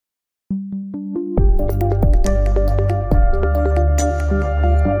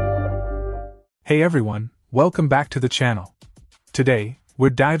Hey everyone, welcome back to the channel. Today, we're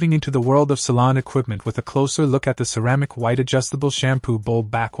diving into the world of salon equipment with a closer look at the ceramic white adjustable shampoo bowl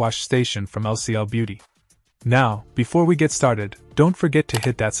backwash station from LCL Beauty. Now, before we get started, don't forget to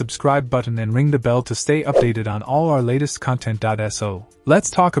hit that subscribe button and ring the bell to stay updated on all our latest content. So,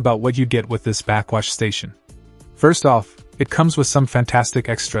 let's talk about what you get with this backwash station. First off, it comes with some fantastic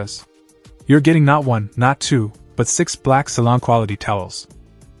extras. You're getting not one, not two, but 6 black salon quality towels.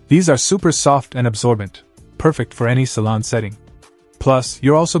 These are super soft and absorbent, perfect for any salon setting. Plus,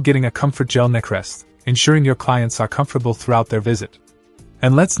 you're also getting a comfort gel neck rest, ensuring your clients are comfortable throughout their visit.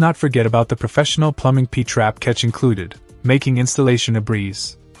 And let's not forget about the professional plumbing P-trap catch included, making installation a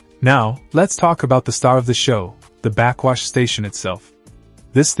breeze. Now, let's talk about the star of the show, the backwash station itself.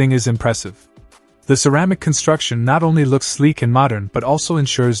 This thing is impressive. The ceramic construction not only looks sleek and modern but also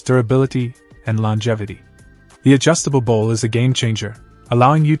ensures durability and longevity. The adjustable bowl is a game changer,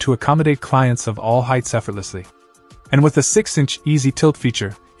 allowing you to accommodate clients of all heights effortlessly. And with a 6-inch easy tilt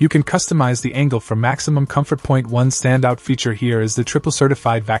feature, you can customize the angle for maximum comfort. One standout feature here is the triple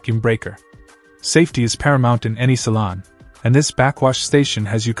certified vacuum breaker. Safety is paramount in any salon, and this backwash station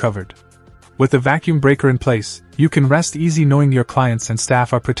has you covered. With a vacuum breaker in place, you can rest easy knowing your clients and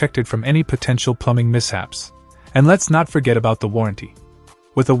staff are protected from any potential plumbing mishaps. And let's not forget about the warranty.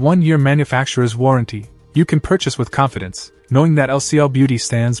 With a 1-year manufacturer's warranty, you can purchase with confidence, knowing that LCL Beauty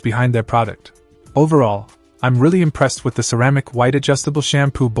stands behind their product. Overall, I'm really impressed with the ceramic white adjustable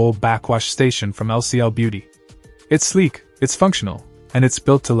shampoo bowl backwash station from LCL Beauty. It's sleek, it's functional, and it's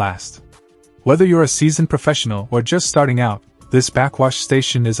built to last. Whether you're a seasoned professional or just starting out, this backwash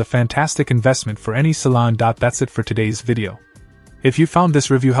station is a fantastic investment for any salon. That's it for today's video. If you found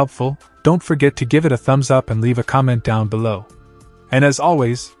this review helpful, don't forget to give it a thumbs up and leave a comment down below. And as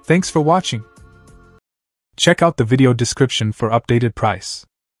always, thanks for watching. Check out the video description for updated price.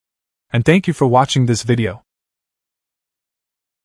 And thank you for watching this video.